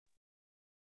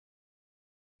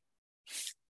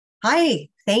Hi,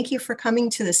 thank you for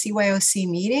coming to the CYOC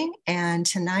meeting. And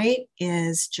tonight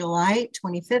is July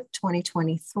 25th,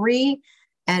 2023.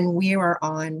 And we are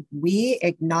on We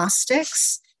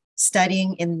Agnostics,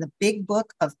 studying in the Big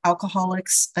Book of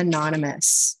Alcoholics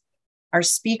Anonymous. Our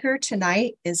speaker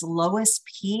tonight is Lois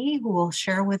P., who will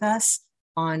share with us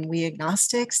on We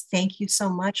Agnostics. Thank you so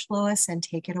much, Lois, and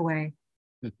take it away.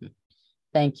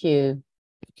 Thank you.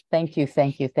 Thank you.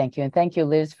 And thank you,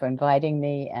 Liz, for inviting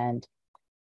me. And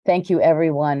thank you,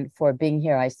 everyone, for being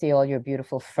here. I see all your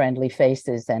beautiful, friendly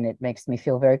faces, and it makes me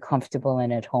feel very comfortable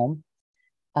and at home.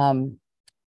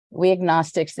 We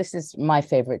Agnostics, this is my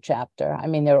favorite chapter. I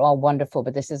mean, they're all wonderful,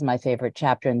 but this is my favorite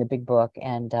chapter in the Big Book.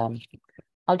 And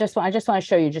I just want to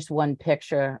show you just one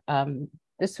picture.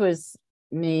 This was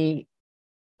me.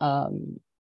 I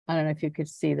don't know if you could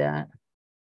see that.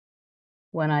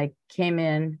 When I came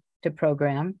in to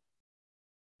program.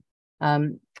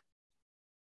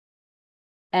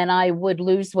 And I would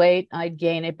lose weight, I'd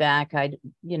gain it back, I'd,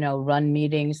 run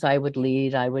meetings, I would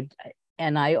lead,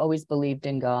 and I always believed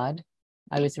in God.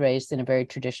 I was raised in a very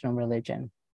traditional religion.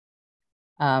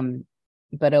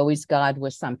 But always God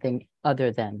was something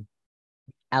other than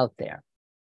out there.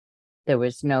 There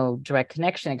was no direct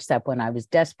connection except when I was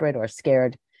desperate or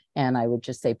scared, and I would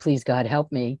just say, please, God, help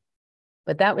me.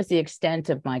 But that was the extent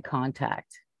of my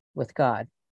contact with God.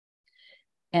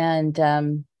 And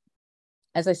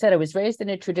as I said, I was raised in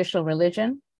a traditional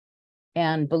religion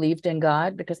and believed in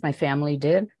God because my family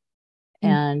did.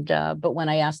 And but when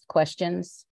I asked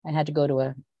questions, I had to go to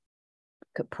a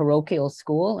parochial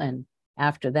school, and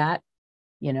after that,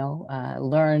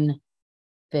 learn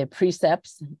the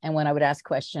precepts. And when I would ask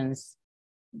questions,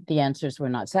 the answers were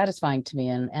not satisfying to me,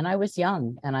 and I was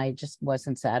young and I just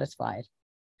wasn't satisfied.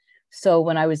 So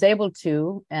when I was able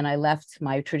to, and I left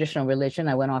my traditional religion,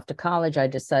 I went off to college, I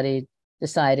decided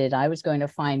I was going to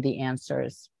find the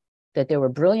answers, that there were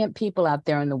brilliant people out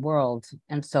there in the world.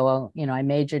 And so, I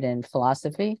majored in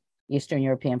philosophy, Eastern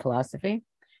European philosophy,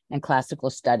 and classical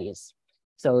studies.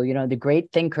 So, the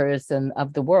great thinkers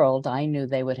of the world, I knew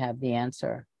they would have the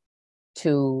answer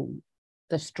to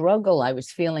the struggle I was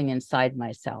feeling inside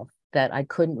myself that I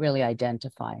couldn't really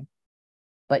identify,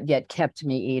 but yet kept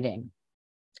me eating.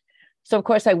 So, of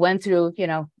course, I went through,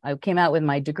 I came out with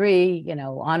my degree,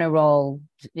 honor roll,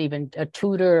 even a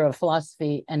tutor of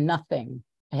philosophy, and nothing.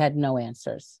 I had no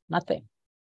answers, nothing.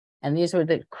 And these were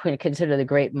considered the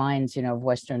great minds, of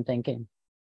Western thinking,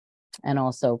 and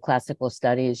also classical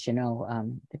studies,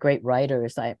 the great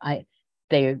writers.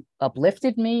 They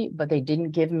uplifted me, but they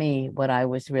didn't give me what I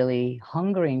was really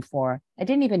hungering for. I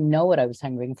didn't even know what I was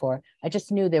hungering for. I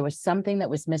just knew there was something that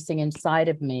was missing inside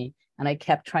of me, and I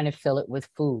kept trying to fill it with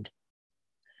food.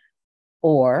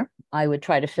 Or I would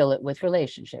try to fill it with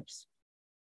relationships.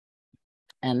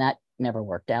 And that never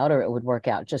worked out, or it would work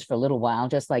out just for a little while,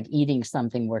 just like eating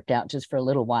something worked out just for a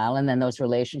little while. And then those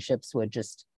relationships would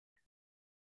just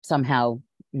somehow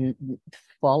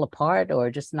fall apart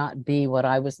or just not be what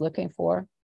I was looking for,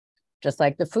 just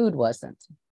like the food wasn't.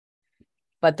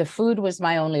 But the food was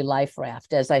my only life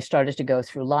raft as I started to go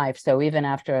through life. So even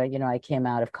after, I came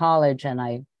out of college and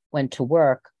I went to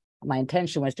work, my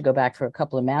intention was to go back for a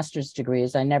couple of master's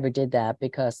degrees. I never did that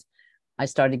because I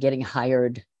started getting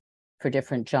hired for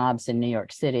different jobs in New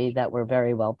York City that were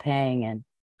very well paying. And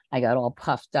I got all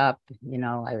puffed up.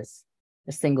 I was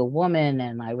a single woman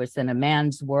and I was in a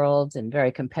man's world and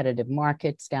very competitive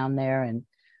markets down there.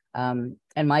 And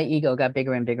my ego got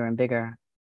bigger and bigger and bigger.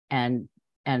 And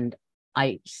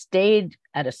I stayed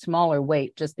at a smaller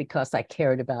weight just because I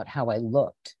cared about how I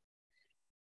looked.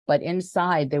 But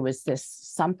inside there was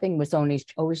something was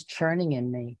always churning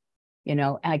in me, and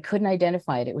I couldn't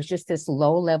identify it. It was just this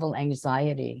low level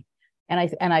anxiety. And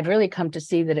I've really come to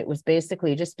see that it was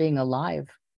basically just being alive,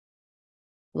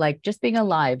 like just being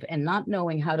alive and not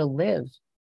knowing how to live,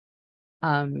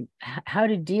 how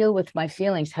to deal with my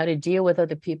feelings, how to deal with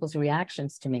other people's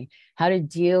reactions to me, how to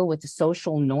deal with the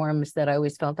social norms that I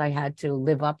always felt I had to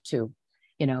live up to,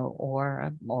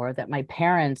 or that my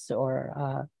parents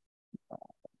or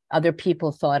other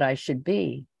people thought I should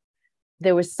be.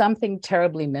 There was something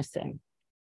terribly missing,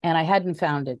 and I hadn't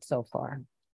found it so far.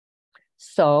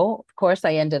 So, of course,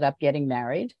 I ended up getting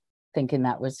married, thinking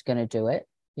that was going to do it,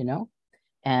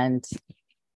 and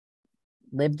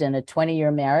lived in a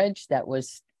 20-year marriage that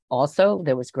was also,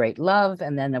 there was great love.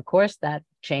 And then, of course, that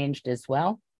changed as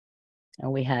well.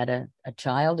 And we had a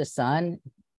child, a son.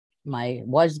 My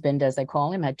husband, as I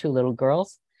call him, had two little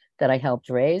girls that I helped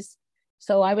raise.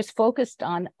 So I was focused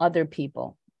on other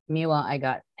people. Meanwhile, I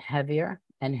got heavier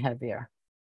and heavier.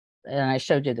 And I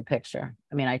showed you the picture.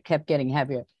 I mean, I kept getting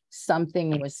heavier.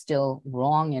 Something was still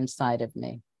wrong inside of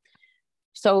me.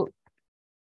 So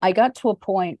I got to a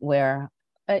point where,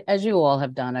 as you all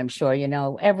have done, I'm sure,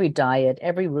 every diet,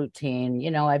 every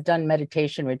routine, I've done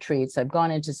meditation retreats, I've gone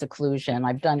into seclusion,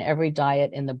 I've done every diet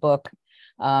in the book.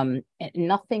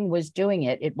 Nothing was doing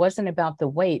it. It wasn't about the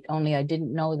weight, only I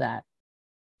didn't know that.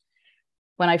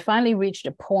 When I finally reached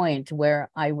a point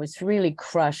where I was really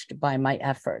crushed by my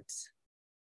efforts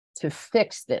to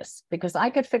fix this, because I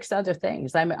could fix other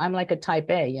things. I'm like a type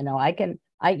A,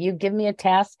 you give me a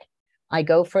task, I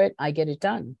go for it, I get it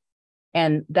done.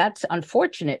 And that's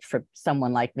unfortunate for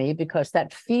someone like me, because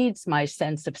that feeds my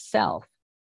sense of self.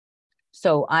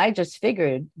 So I just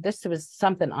figured this was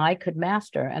something I could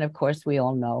master. And of course, we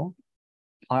all know,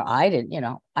 or I didn't,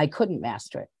 I couldn't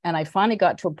master it. And I finally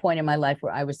got to a point in my life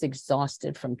where I was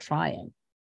exhausted from trying.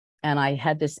 And I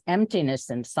had this emptiness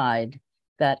inside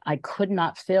that I could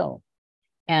not fill.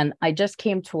 And I just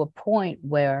came to a point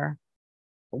where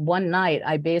one night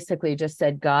I basically just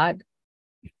said, God,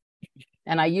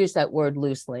 and I use that word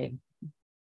loosely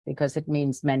because it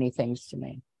means many things to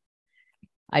me.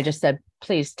 I just said,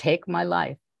 please take my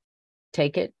life,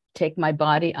 take it, take my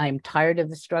body. I'm tired of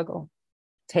the struggle.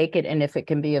 Take it, and if it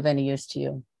can be of any use to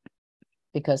you,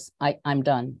 because I'm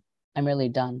done. I'm really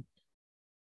done.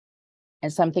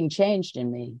 And something changed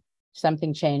in me.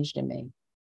 Something changed in me.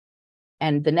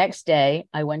 And the next day,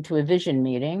 I went to a vision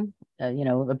meeting,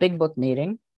 a big book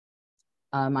meeting.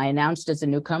 I announced as a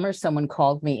newcomer. Someone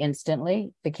called me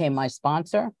instantly, became my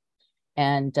sponsor,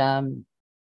 and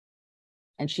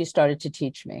she started to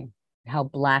teach me how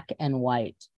black and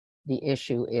white the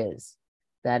issue is.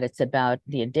 That it's about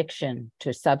the addiction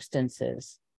to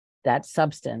substances. That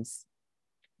substance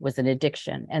was an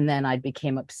addiction. And then I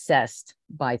became obsessed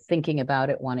by thinking about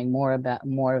it, wanting more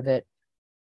of it.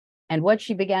 And what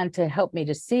she began to help me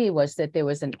to see was that there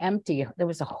was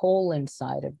a hole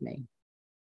inside of me,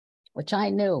 which I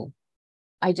knew.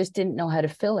 I just didn't know how to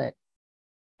fill it.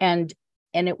 And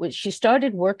she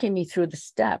started working me through the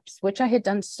steps, which I had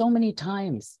done so many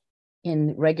times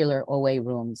in regular OA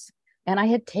rooms. And I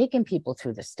had taken people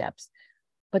through the steps,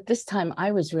 but this time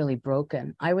I was really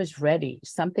broken. I was ready.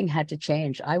 Something had to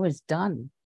change. I was done.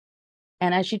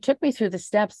 And as she took me through the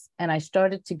steps and I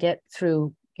started to get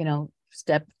through,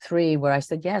 step 3, where I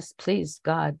said, yes, please,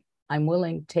 God, I'm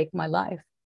willing to take my life.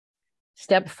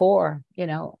 Step 4,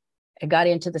 I got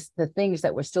into the things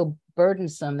that were still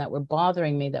burdensome, that were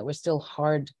bothering me, that were still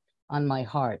hard on my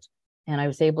heart. And I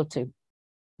was able to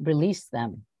release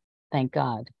them, thank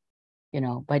God.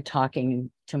 By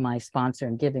talking to my sponsor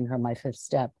and giving her my 5th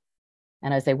step.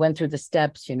 And as I went through the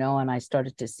steps, and I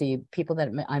started to see people that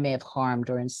I may have harmed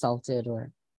or insulted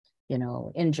or,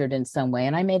 injured in some way.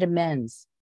 And I made amends.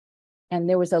 And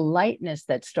there was a lightness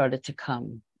that started to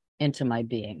come into my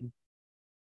being.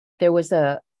 There was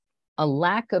a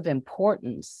lack of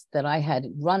importance that I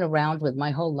had run around with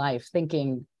my whole life,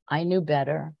 thinking I knew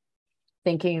better,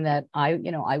 thinking that I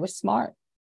was smart.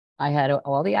 I had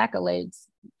all the accolades,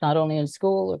 not only in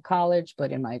school or college,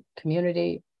 but in my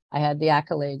community. I had the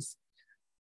accolades.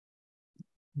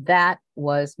 That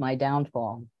was my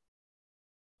downfall.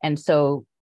 And so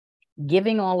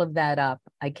giving all of that up,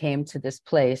 I came to this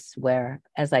place where,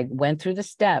 as I went through the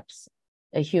steps,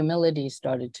 a humility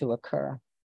started to occur,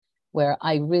 where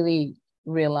I really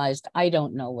realized I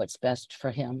don't know what's best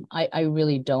for him. I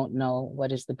really don't know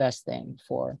what is the best thing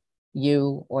for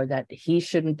you, or that he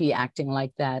shouldn't be acting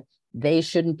like that. They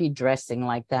shouldn't be dressing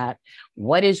like that.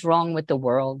 What is wrong with the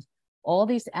world? All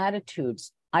these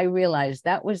attitudes, I realized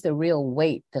that was the real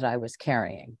weight that I was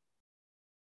carrying.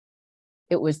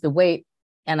 It was the weight,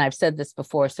 and I've said this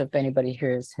before, so if anybody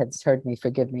here has heard me,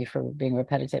 forgive me for being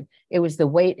repetitive. It was the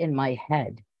weight in my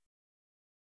head.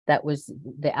 That was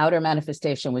the outer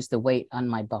manifestation, was the weight on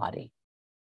my body.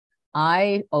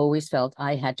 I always felt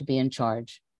I had to be in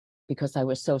charge because I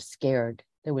was so scared.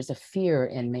 There was a fear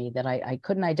in me that I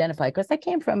couldn't identify, because I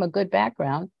came from a good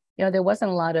background. There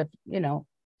wasn't a lot of,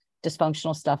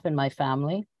 dysfunctional stuff in my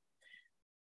family.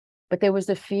 But there was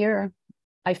a fear.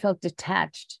 I felt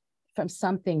detached from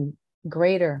something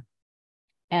greater.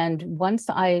 And once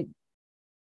I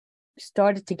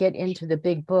started to get into the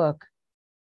big book,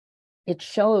 it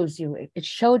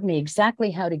showed me exactly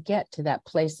how to get to that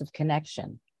place of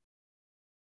connection.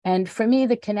 And for me,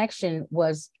 the connection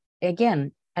was,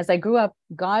 again, as I grew up,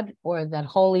 God, or that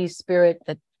Holy Spirit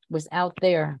that was out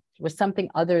there, was something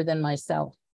other than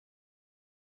myself.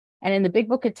 And in the big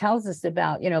book, it tells us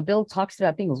about, Bill talks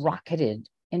about being rocketed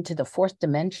into the 4th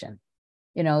dimension,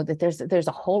 that there's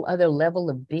a whole other level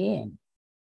of being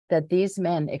that these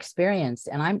men experienced.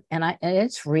 And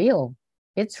it's real.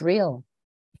 It's real,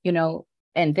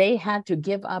 and they had to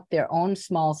give up their own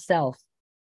small self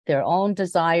their own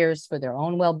desires for their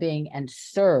own well-being and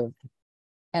serve.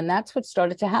 And that's what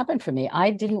started to happen for me.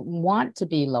 I didn't want to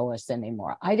be Lois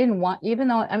anymore. I didn't want, even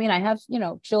though, I mean, I have,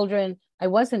 children, I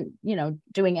wasn't,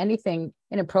 doing anything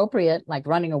inappropriate, like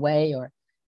running away or,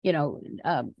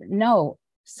 no,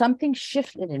 something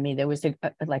shifted in me. There was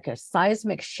like a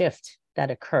seismic shift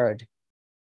that occurred.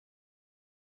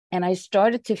 And I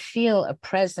started to feel a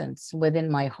presence within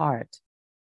my heart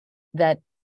that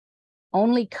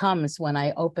only comes when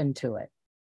I open to it.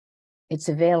 It's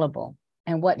available.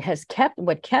 And what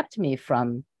kept me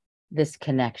from this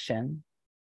connection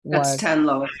was— That's 10,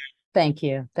 Lois. Thank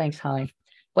you. Thanks, Holly.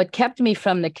 What kept me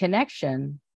from the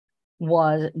connection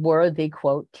were the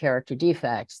quote character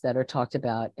defects that are talked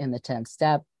about in the 10th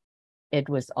step. It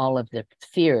was all of the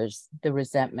fears, the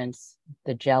resentments,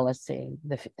 the jealousy,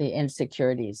 the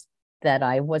insecurities that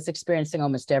I was experiencing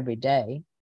almost every day,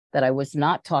 that I was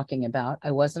not talking about.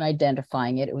 I wasn't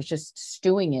identifying it. It was just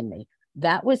stewing in me.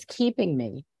 That was keeping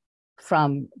me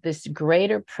from this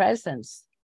greater presence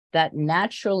that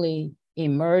naturally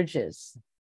emerges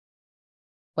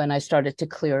when I started to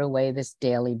clear away this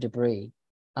daily debris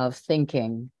of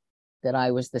thinking that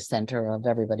I was the center of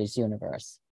everybody's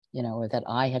universe, or that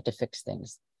I had to fix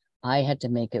things. I had to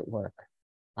make it work.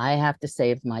 I have to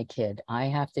save my kid. I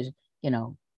have to,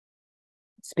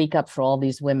 speak up for all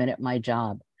these women at my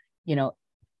job.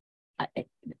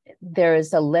 There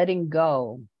is a letting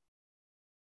go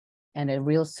and a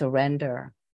real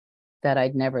surrender that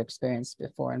I'd never experienced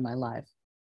before in my life.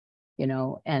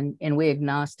 And in We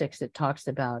Agnostics, it talks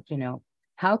about,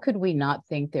 how could we not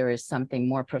think there is something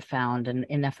more profound and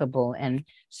ineffable and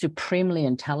supremely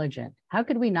intelligent? How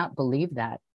could we not believe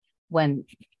that? When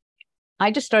I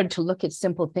just started to look at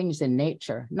simple things in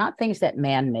nature, not things that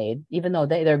man made, even though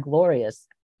they're glorious,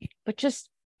 but just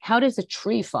how does a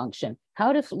tree function?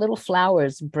 How do little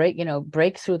flowers break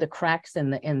through the cracks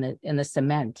in the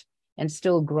cement and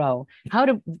still grow? How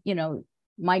do,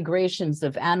 migrations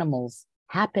of animals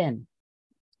happen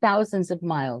thousands of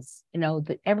miles,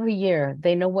 every year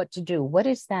they know what to do. What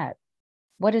is that?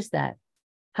 What is that?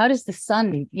 How does the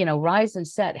sun, rise and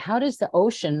set? How does the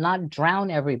ocean not drown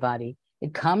everybody?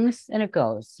 It comes and it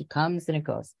goes. It comes and it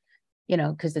goes,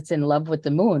 because it's in love with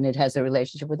the moon. It has a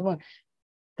relationship with the moon.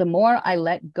 The more I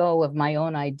let go of my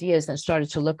own ideas and started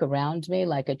to look around me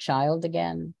like a child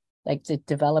again, like to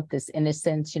develop this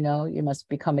innocence, you must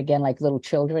become again like little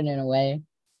children in a way.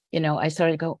 I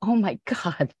started to go, oh my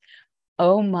God.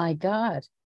 Oh my God.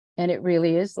 And it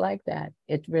really is like that.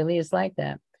 It really is like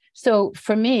that. So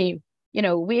for me,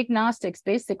 We Agnostics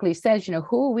basically says,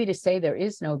 who are we to say there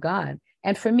is no God?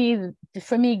 And for me,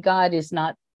 God is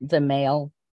not the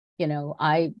male.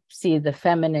 I see the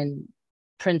feminine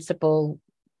principle,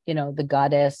 the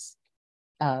goddess,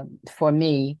 for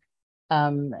me,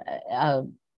 the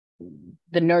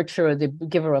nurturer, the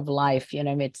giver of life,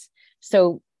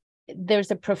 so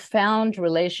there's a profound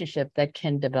relationship that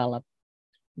can develop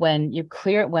when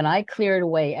I clear it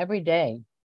away every day.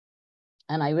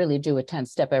 And I really do a 10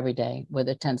 step every day with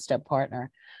a 10 step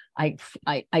partner. I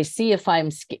see if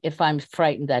I'm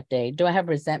frightened that day. Do I have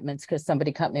resentments because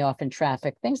somebody cut me off in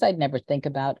traffic? Things I'd never think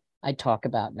about, I talk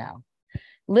about now.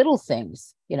 Little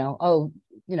things, she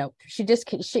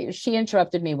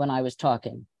interrupted me when I was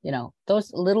talking.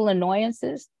 Those little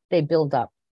annoyances, they build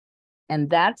up. And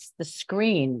that's the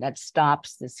screen that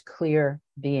stops this clear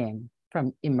being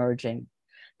from emerging.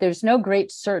 There's no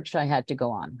great search I had to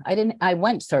go on. I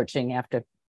went searching after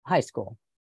high school.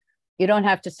 You don't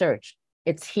have to search.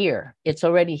 It's here. It's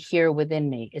already here within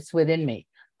me. It's within me.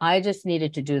 I just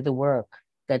needed to do the work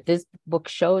that this book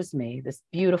shows me, this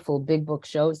beautiful big book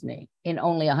shows me in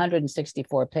only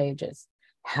 164 pages,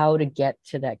 how to get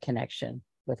to that connection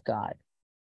with God.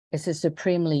 It's a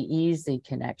supremely easy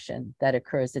connection that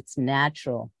occurs. It's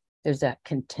natural. There's a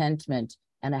contentment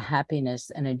and a happiness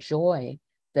and a joy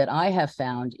that I have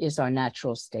found is our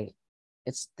natural state.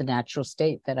 It's the natural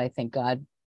state that I think God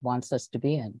wants us to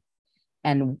be in.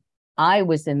 And I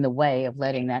was in the way of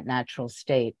letting that natural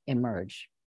state emerge.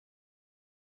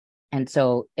 And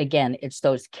so again, it's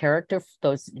those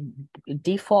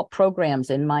default programs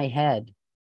in my head,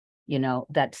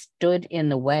 that stood in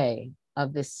the way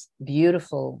of this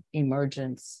beautiful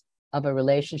emergence of a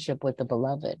relationship with the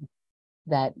beloved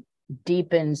that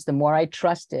deepens the more I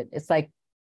trust it. It's like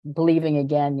believing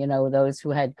again, those who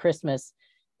had Christmas,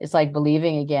 it's like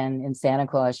believing again in Santa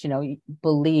Claus,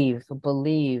 believe,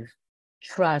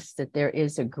 trust that there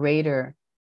is a greater,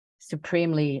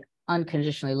 supremely,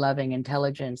 unconditionally loving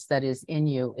intelligence that is in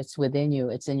you. It's within you.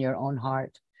 It's in your own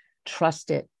heart.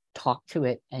 Trust it, talk to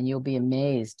it, and you'll be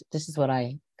amazed. This is what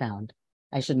I found.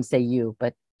 I shouldn't say you,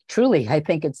 but truly, I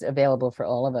think it's available for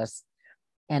all of us.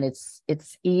 And it's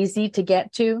easy to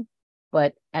get to,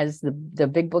 but as the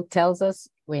big book tells us,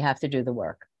 we have to do the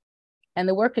work. And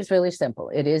the work is really simple.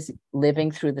 It is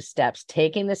living through the steps,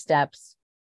 taking the steps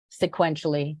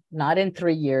sequentially, not in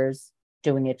 3 years,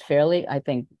 doing it fairly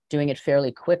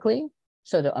quickly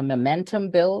so that a momentum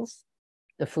builds.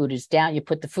 The food is down. You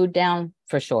put the food down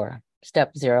for sure.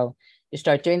 Step 0. You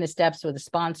start doing the steps with a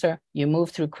sponsor. You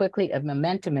move through quickly. A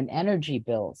momentum and energy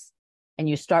builds. And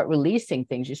you start releasing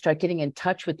things. You start getting in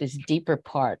touch with this deeper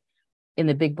part. In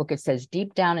the big book, it says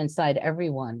deep down inside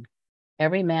everyone,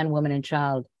 every man, woman, and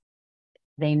child,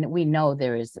 we know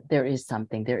there is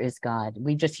something, there is God.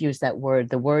 We just use that word.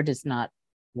 The word is not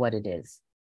what it is.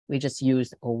 We just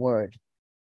use a word.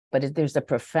 But there's a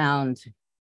profound,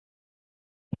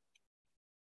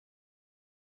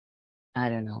 I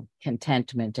don't know,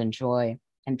 contentment and joy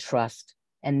and trust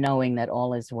and knowing that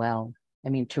all is well. I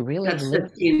mean, to really That's live.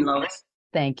 15, Lois.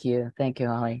 Thank you,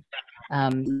 Holly.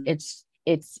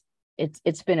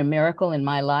 It's been a miracle in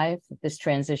my life, this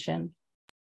transition.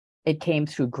 It came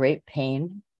through great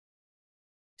pain.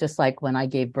 Just like when I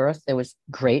gave birth, there was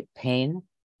great pain.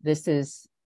 This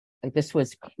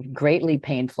was greatly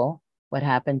painful, what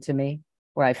happened to me,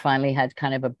 where I finally had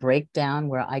kind of a breakdown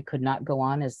where I could not go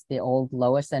on as the old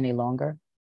Lois any longer.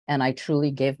 And I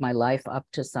truly gave my life up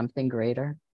to something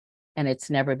greater. And it's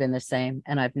never been the same.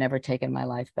 And I've never taken my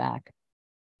life back.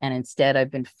 And instead,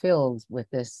 I've been filled with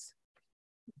this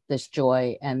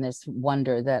joy and this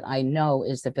wonder that I know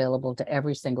is available to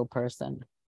every single person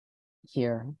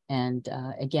here. And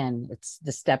again, it's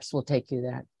the steps will take you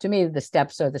there. To me, the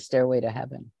steps are the stairway to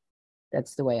heaven.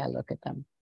 That's the way I look at them.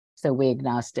 So we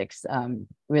agnostics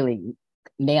really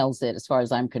nails it as far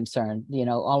as I'm concerned. You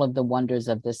know, all of the wonders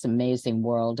of this amazing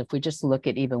world. If we just look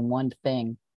at even one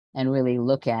thing and really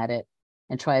look at it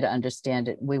and try to understand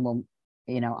it, we will,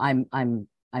 you know,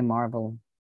 I marvel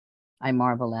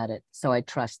at it. So I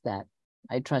trust that.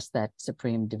 I trust that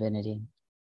supreme divinity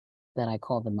that I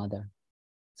call the mother.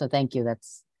 So thank you.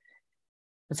 That's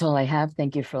all I have.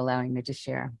 Thank you for allowing me to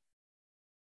share.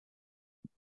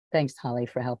 Thanks, Holly,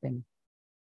 for helping.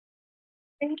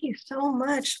 Thank you so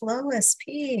much, Lois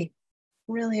P.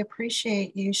 Really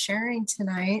appreciate you sharing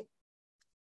tonight.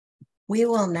 We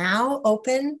will now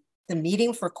open the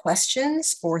meeting for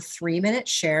questions or 3-minute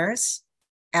shares.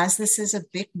 As this is a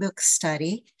big book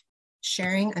study,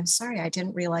 sharing, I'm sorry, I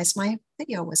didn't realize my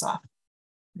video was off.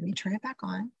 Let me turn it back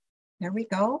on. There we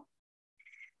go.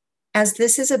 As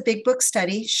this is a big book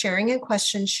study, sharing and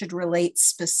questions should relate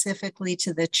specifically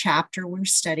to the chapter we're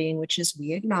studying, which is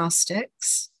We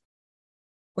Agnostics.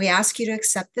 We ask you to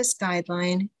accept this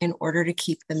guideline in order to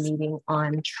keep the meeting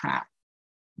on track.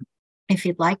 If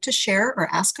you'd like to share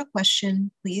or ask a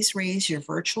question, please raise your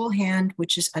virtual hand,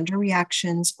 which is under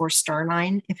reactions, or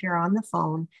 *9 if you're on the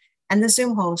phone, and the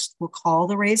Zoom host will call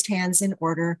the raised hands in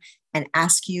order and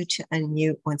ask you to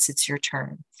unmute once it's your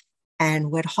turn.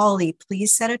 And would Holly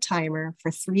please set a timer for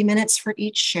 3 minutes for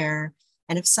each share?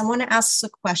 And if someone asks a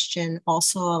question,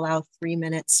 also allow 3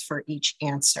 minutes for each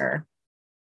answer.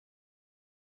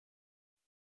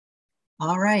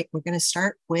 All right, we're going to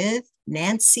start with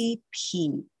Nancy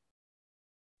P.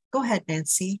 Go ahead,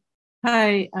 Nancy.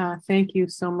 Hi, thank you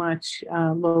so much,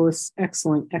 Lois.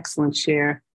 Excellent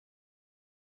share.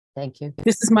 Thank you.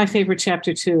 This is my favorite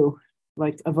chapter too,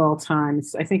 like of all time.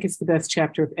 I think it's the best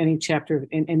chapter of any chapter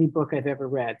in any book I've ever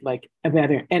read, like about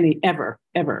any ever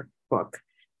book.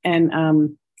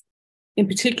 And in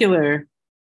particular,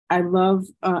 I love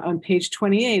on page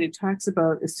 28, it talks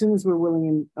about as soon as we're willing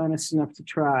and honest enough to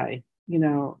try, you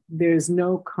know, there's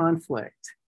no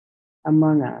conflict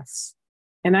among us.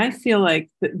 And I feel like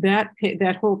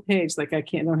that whole page, like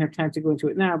don't have time to go into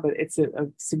it now, but it's a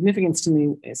significance to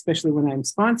me, especially when I'm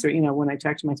sponsored, you know, when I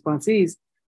talk to my sponsees,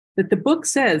 that the book,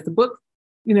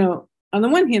 you know, on the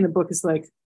one hand, the book is like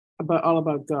all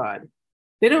about God.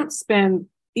 They don't spend,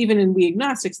 even in We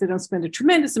Agnostics, they don't spend a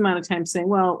tremendous amount of time saying,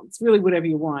 well, it's really whatever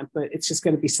you want, but it's just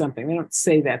got to be something. They don't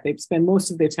say that. They spend most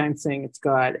of their time saying it's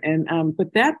God. And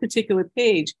but that particular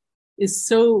page is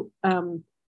so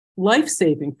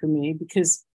life-saving for me,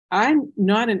 because I'm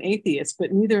not an atheist,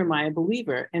 but neither am I a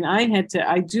believer. And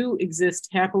I do exist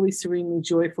happily, serenely,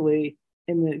 joyfully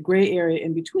in the gray area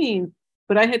in between,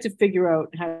 but I had to figure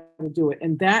out how to do it.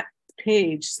 And that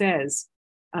page says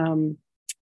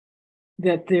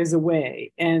that there's a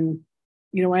way. And,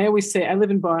 you know, I always say I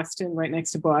live in Boston, right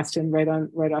next to Boston, right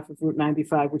off of Route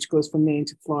 95, which goes from Maine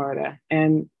to Florida.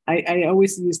 And I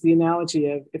always use the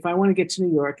analogy of, if I want to get to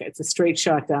New York, it's a straight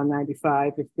shot down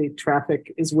 95. If the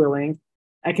traffic is willing,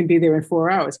 I can be there in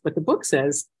 4 hours. But the book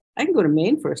says I can go to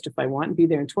Maine first if I want and be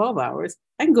there in 12 hours.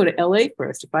 I can go to LA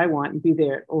first if I want and be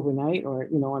there overnight or,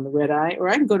 on the red eye, or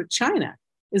I can go to China.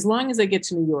 As long as I get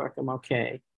to New York, I'm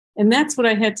okay. And that's what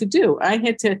I had to do. I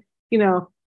had to,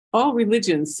 all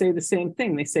religions say the same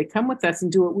thing. They say, come with us and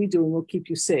do what we do and we'll keep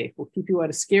you safe. We'll keep you out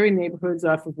of scary neighborhoods,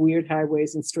 off of weird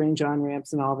highways and strange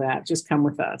on-ramps and all that. Just come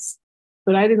with us.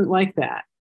 But I didn't like that.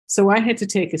 So I had to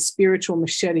take a spiritual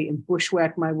machete and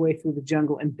bushwhack my way through the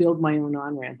jungle and build my own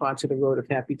on-ramp onto the road of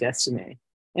happy destiny.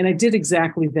 And I did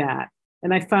exactly that.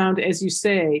 And I found, as you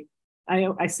say,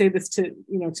 I say this to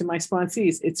my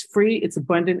sponsees, it's free, it's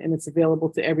abundant, and it's available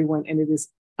to everyone, and it is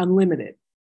unlimited.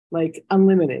 Like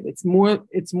unlimited. It's more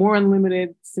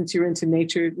unlimited, since you're into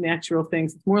natural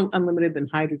things. It's more unlimited than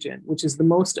hydrogen, which is the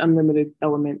most unlimited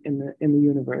element in the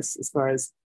universe, as far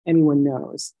as anyone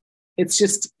knows.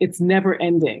 It's never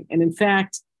ending. And in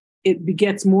fact, it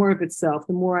begets more of itself.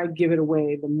 The more I give it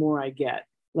away, the more I get.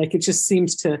 Like, it just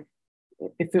seems to,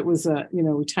 if it was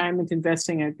retirement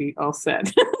investing, I'd be all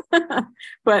set.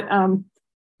 but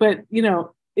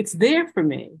it's there for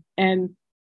me. And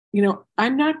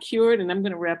I'm not cured, and I'm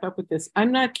going to wrap up with this.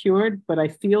 I'm not cured, but I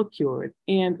feel cured.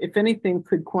 And if anything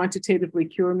could quantitatively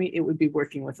cure me, it would be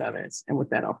working with others. And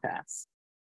with that, I'll pass.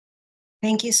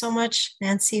 Thank you so much,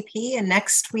 Nancy P. And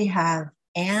next we have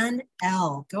Ann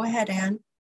L. Go ahead, Ann.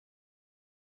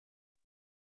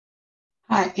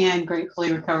 Hi, Ann,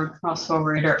 gratefully recovered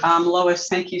crossover reader. Lois,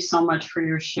 thank you so much for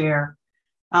your share.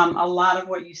 A lot of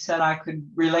what you said I could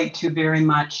relate to very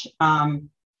much.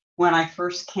 When I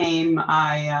first came,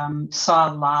 I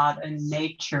saw a lot in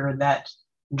nature that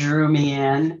drew me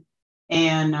in,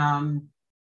 and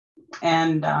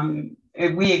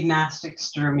we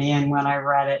agnostics drew me in when I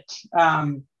read it.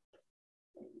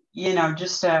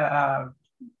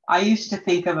 I used to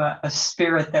think of a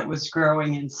spirit that was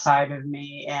growing inside of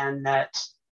me, and that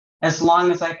as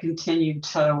long as I continued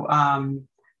to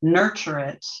nurture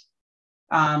it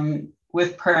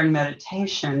with prayer and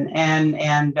meditation,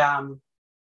 and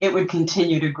it would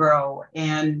continue to grow,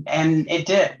 and it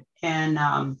did, and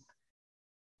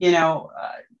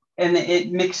and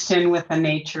it mixed in with a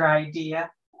nature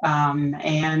idea,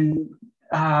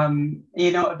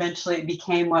 eventually it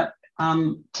became what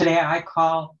today I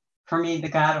call, for me, the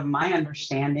God of my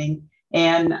understanding.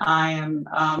 And I am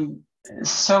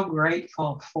so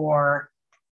grateful for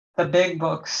the big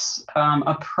books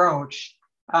approach,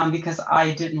 because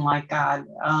I didn't like God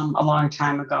a long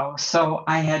time ago. So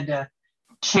I had to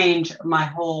change my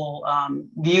whole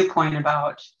viewpoint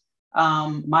about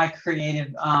my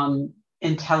creative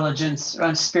intelligence,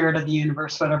 spirit of the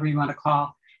universe, whatever you want to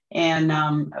call,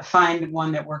 and find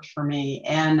one that worked for me.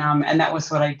 And that was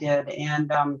what I did.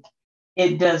 And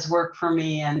it does work for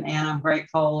me, and I'm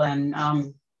grateful. And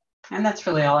that's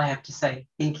really all I have to say.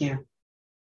 Thank you.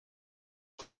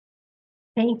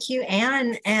 Thank you,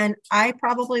 Anne. And I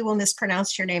probably will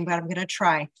mispronounce your name, but I'm going to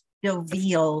try.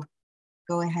 Dovile.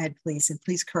 Go ahead, please, and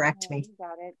please correct me.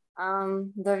 Got it.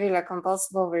 Dovile, a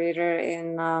compulsive overeater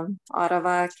in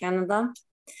Ottawa, Canada.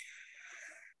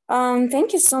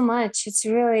 Thank you so much. It's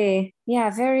really,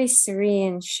 very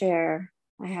serene share,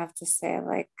 I have to say.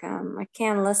 Like, I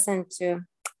can't listen to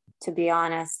be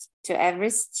honest, to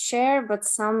every share, but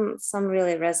some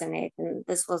really resonate, and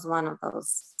this was one of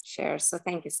those shares. So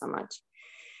thank you so much.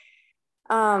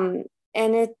 And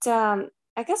it, I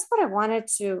guess what I wanted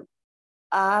to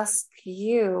ask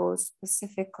you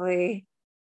specifically,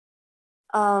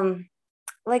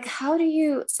 like, how do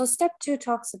you, so step 2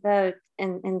 talks about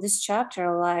in this chapter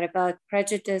a lot about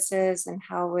prejudices and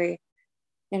how we,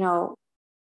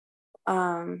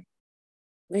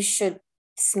 we should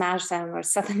smash them or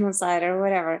set them aside or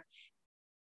whatever.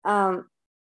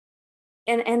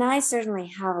 And I certainly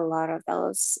have a lot of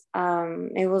those.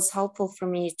 It was helpful for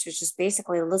me to just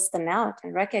basically list them out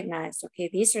and recognize, okay,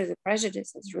 these are the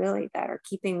prejudices really that are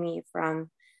keeping me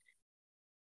from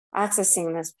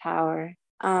accessing this power.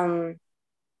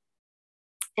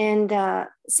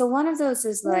 So one of those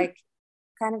is like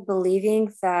kind of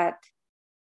believing that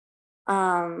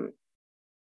my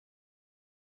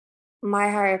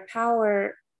higher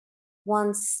power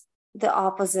wants the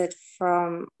opposite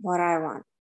from what I want.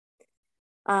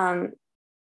 And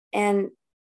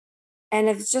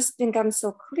it's just become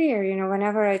so clear,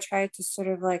 whenever I try to sort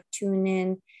of like tune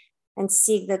in and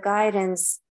seek the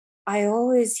guidance, I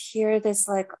always hear this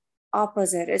like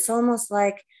opposite. It's almost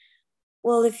like,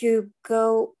 well, if you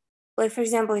go, like, for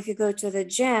example, if you go to the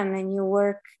gym and you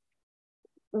work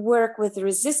with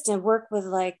resistance, work with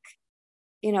like,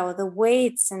 the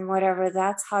weights and whatever,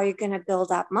 that's how you're going to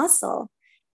build up muscle.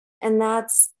 And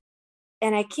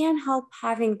I can't help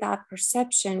having that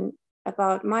perception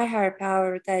about my higher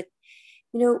power that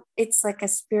it's like a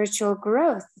spiritual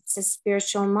growth. It's a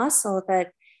spiritual muscle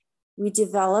that we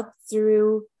develop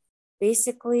through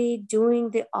basically doing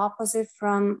the opposite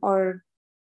from,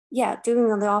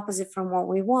 doing the opposite from what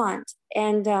we want.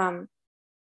 And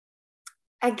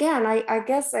again, I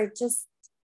guess I just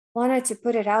wanted to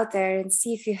put it out there and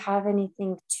see if you have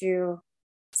anything to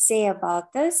say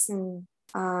about this. And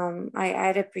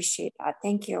I'd appreciate that.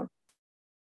 Thank you.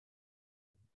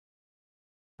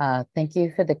 Thank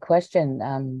you for the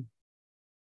question.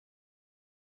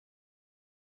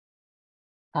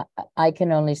 I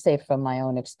can only say from my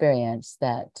own experience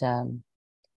that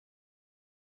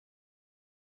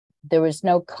there was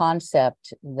no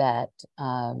concept that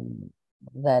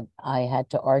that I had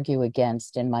to argue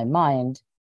against in my mind.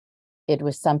 It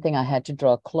was something I had to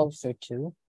draw closer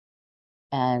to,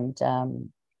 and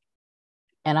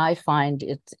I find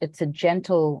it's a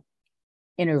gentle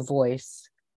inner voice.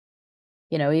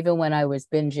 Even when I was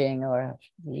binging or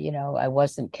I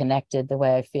wasn't connected the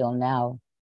way I feel now,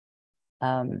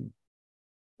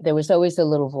 there was always a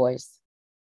little voice.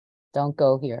 Don't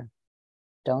go here.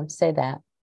 Don't say that.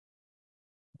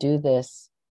 Do this.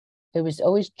 It was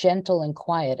always gentle and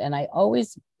quiet, and I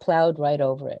always plowed right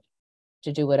over it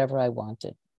to do whatever I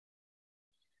wanted.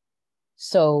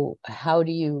 So how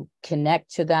do you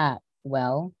connect to that?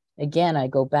 Well, again, I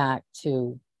go back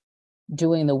to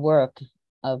doing the work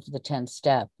of the 10th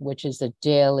step, which is a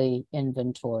daily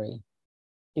inventory.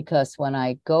 Because when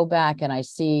I go back and I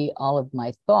see all of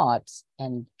my thoughts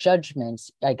and judgments,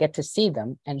 I get to see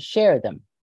them and share them.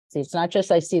 See, it's not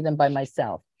just I see them by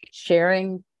myself.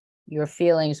 Sharing your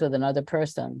feelings with another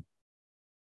person,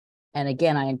 and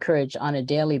again, I encourage on a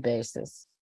daily basis,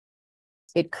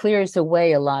 it clears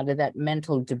away a lot of that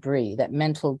mental debris, that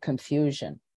mental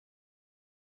confusion.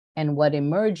 And what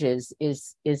emerges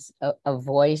is a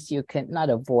voice. You can, not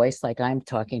a voice like I'm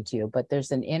talking to you, but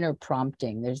there's an inner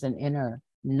prompting, there's an inner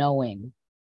knowing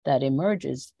that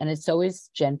emerges, and it's always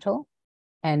gentle,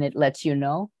 and it lets you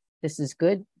know this is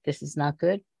good, this is not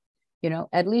good,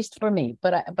 at least for me.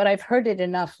 But I've heard it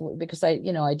enough because I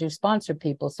do sponsor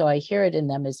people, so I hear it in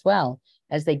them as well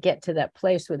as they get to that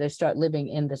place where they start living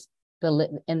in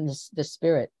the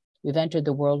spirit. We've entered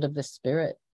the world of the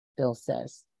spirit, Bill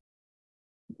says,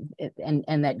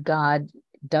 and that God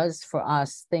does for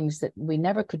us things that we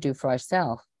never could do for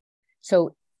ourselves.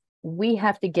 So we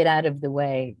have to get out of the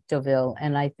way, Deauville,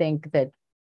 and I think that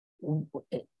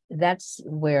that's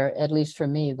where, at least for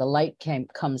me, the light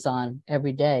comes on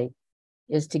every day,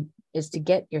 is to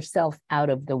get yourself out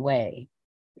of the way.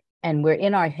 And we're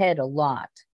in our head a lot,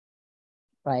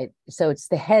 right? So it's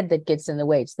the head that gets in the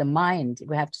way. It's the mind.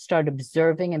 We have to start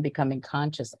observing and becoming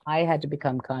conscious. I had to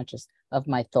become conscious of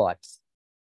my thoughts.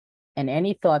 And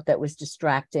any thought that was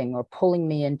distracting or pulling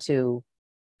me into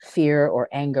fear or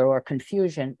anger or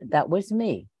confusion, that was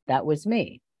me. That was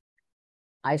me.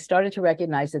 I started to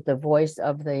recognize that the voice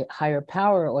of the higher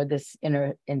power, or this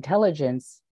inner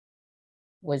intelligence,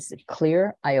 was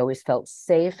clear. I always felt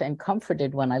safe and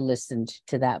comforted when I listened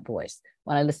to that voice.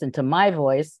 When I listened to my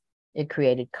voice, it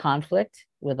created conflict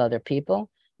with other people.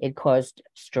 It caused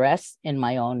stress in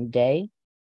my own day.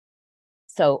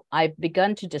 So I've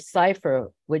begun to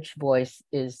decipher which voice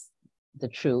is the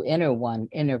true inner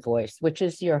voice, which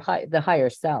is the higher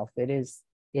self. It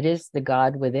is the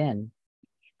God within.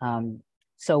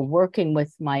 So working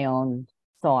with my own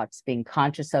thoughts, being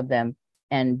conscious of them,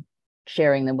 and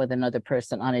sharing them with another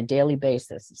person on a daily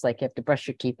basis. It's like you have to brush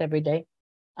your teeth every day.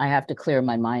 I have to clear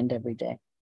my mind every day.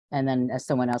 And then, as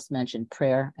someone else mentioned,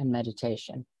 prayer and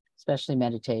meditation, especially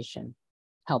meditation,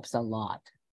 helps a lot.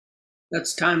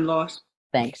 That's time, Lois.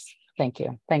 Thanks. Thank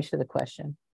you. Thanks for the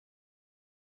question.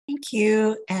 Thank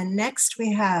you. And next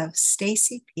we have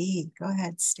Stacy P. Go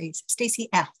ahead, Stacy. Stacy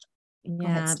F.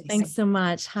 Yeah, thanks so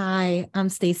much. Hi, I'm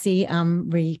Stacy. I'm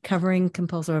recovering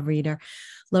compulsive reader.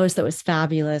 Lois, that was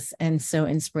fabulous and so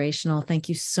inspirational. Thank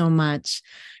you so much.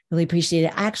 Really appreciate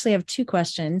it. I actually have two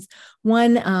questions.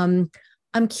 One,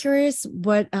 I'm curious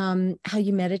how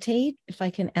you meditate, if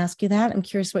I can ask you that. I'm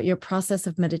curious what your process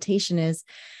of meditation is.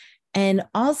 And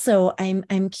also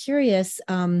I'm curious,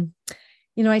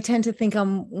 I tend to think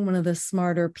I'm one of the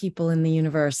smarter people in the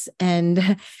universe, and,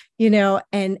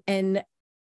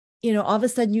 all of a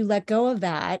sudden you let go of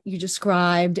that you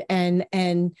described, and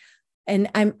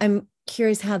I'm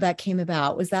curious how that came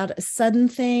about. Was that a sudden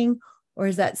thing, or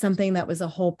is that something that was a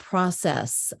whole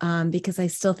process? Because I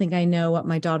still think I know what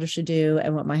my daughter should do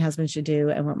and what my husband should do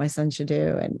and what my son should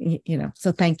do. And,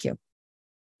 so thank you.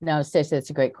 No, Stacey,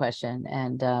 that's a great question.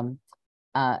 And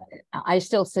I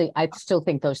still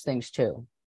think those things too,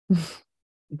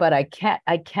 but I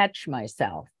catch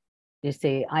myself. You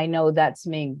see, I know that's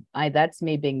me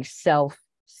being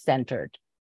centered.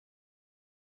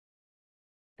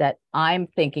 That I'm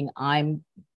thinking I'm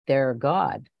their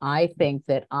God. I think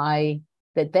that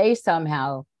they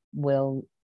somehow will,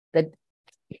 that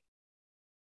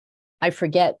I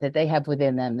forget that they have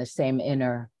within them the same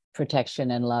inner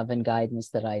protection and love and guidance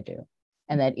that I do,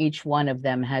 and that each one of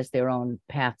them has their own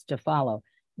path to follow.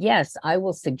 Yes, I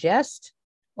will suggest,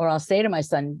 or I'll say to my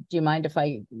son, do you mind if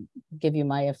I give you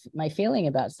my feeling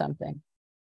about something?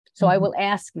 So I will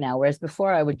ask now, whereas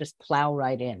before I would just plow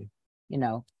right in,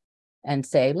 and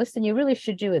say, listen, you really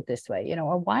should do it this way,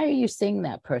 or why are you seeing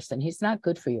that person? He's not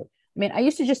good for you. I mean, I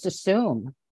used to just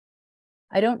assume.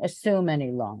 I don't assume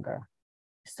any longer.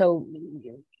 So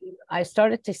I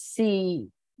started to see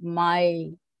my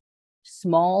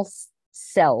small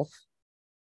self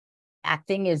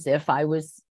acting as if I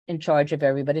was in charge of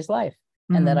everybody's life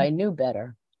and that I knew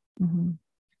better.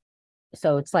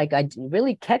 So it's like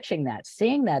really catching that,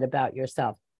 seeing that about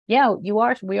yourself. Yeah,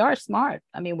 we are smart.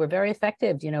 I mean, we're very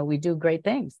effective. We do great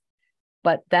things,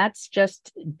 but that's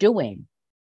just doing.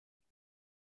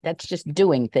 That's just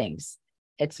doing things.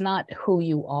 It's not who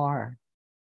you are.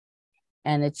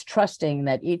 And it's trusting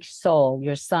that each soul,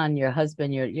 your son, your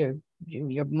husband,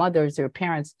 your mothers, your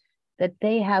parents, that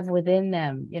they have within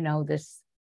them, this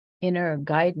inner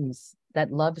guidance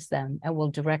that loves them and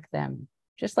will direct them,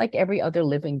 just like every other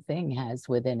living thing has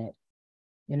within it,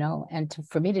 and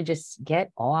for me to just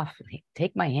get off,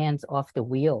 take my hands off the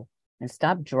wheel and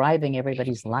stop driving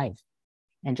everybody's life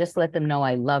and just let them know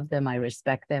I love them, I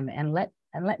respect them, and let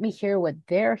me hear what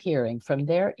they're hearing from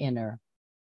their inner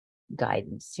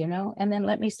guidance, and then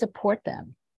let me support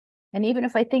them. And even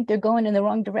if I think they're going in the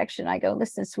wrong direction, I go,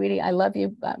 listen, sweetie, I love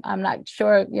you. I'm not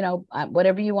sure,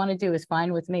 whatever you want to do is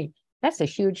fine with me. That's a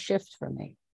huge shift for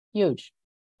me. Huge.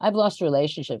 I've lost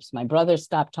relationships. My brother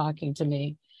stopped talking to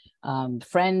me.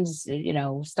 Friends,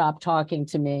 stopped talking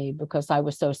to me because I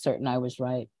was so certain I was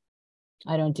right.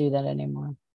 I don't do that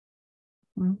anymore.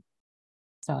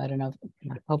 So I don't know.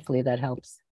 Hopefully that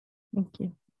helps. Thank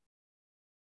you.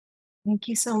 Thank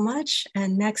you so much.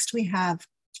 And next we have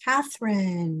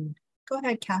Catherine. Go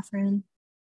ahead, Catherine.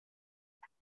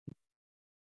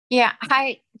 Yeah.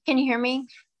 Hi. Can you hear me?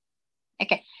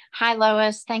 Okay. Hi,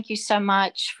 Lois. Thank you so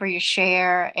much for your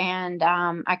share. And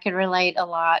I could relate a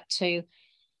lot to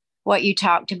what you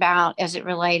talked about as it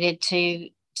related to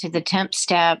the 10th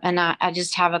step. And I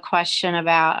just have a question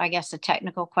about, I guess, a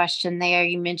technical question there.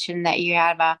 You mentioned that you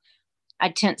have a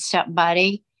 10th step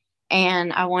buddy.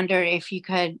 And I wondered if you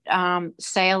could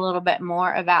say a little bit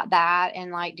more about that.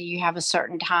 And do you have a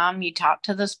certain time you talk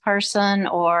to this person?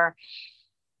 Or,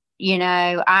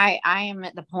 I am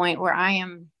at the point where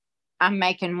I'm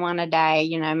making one a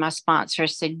day. My sponsor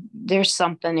said, there's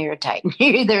something irritating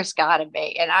you. There's got to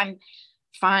be. And I'm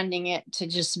finding it to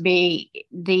just be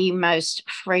the most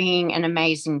freeing and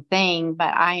amazing thing,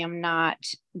 but I am not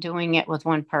doing it with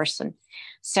one person.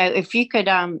 So if you could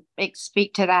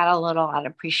speak to that a little, I'd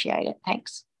appreciate it.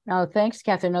 Thanks. Oh, thanks,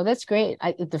 Catherine. No, that's great.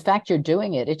 The fact you're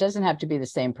doing it doesn't have to be the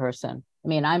same person. I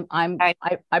mean,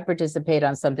 I participate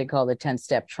on something called the 10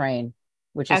 step train,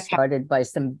 which is started by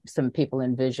some people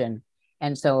in Vision.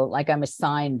 And so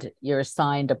you're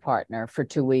assigned a partner for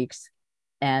 2 weeks,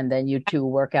 and then you two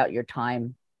work out your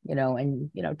time, and,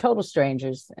 total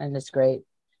strangers, and it's great.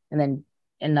 And then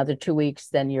another 2 weeks,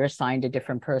 then you're assigned a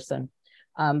different person.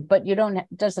 But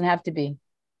doesn't have to be,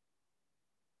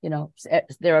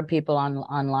 there are people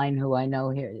online who I know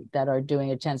here that are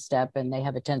doing a 10 step and they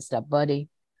have a 10 step buddy.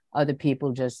 Other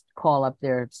people just call up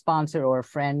their sponsor or a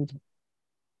friend.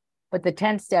 But the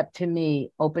 10 step to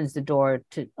me opens the door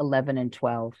to 11 and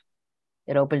 12.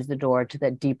 It opens the door to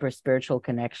that deeper spiritual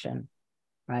connection,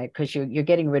 right? Because you're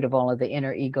getting rid of all of the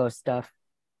inner ego stuff.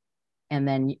 And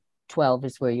then 12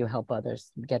 is where you help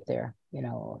others get there,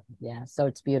 yeah. So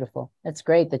it's beautiful. It's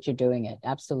great that you're doing it.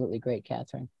 Absolutely great,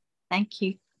 Catherine. Thank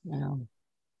you.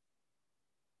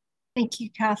 Thank you,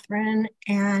 Catherine.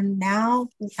 And now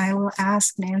I will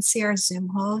ask Nancy, our Zoom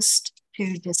host,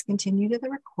 to discontinue the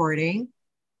recording.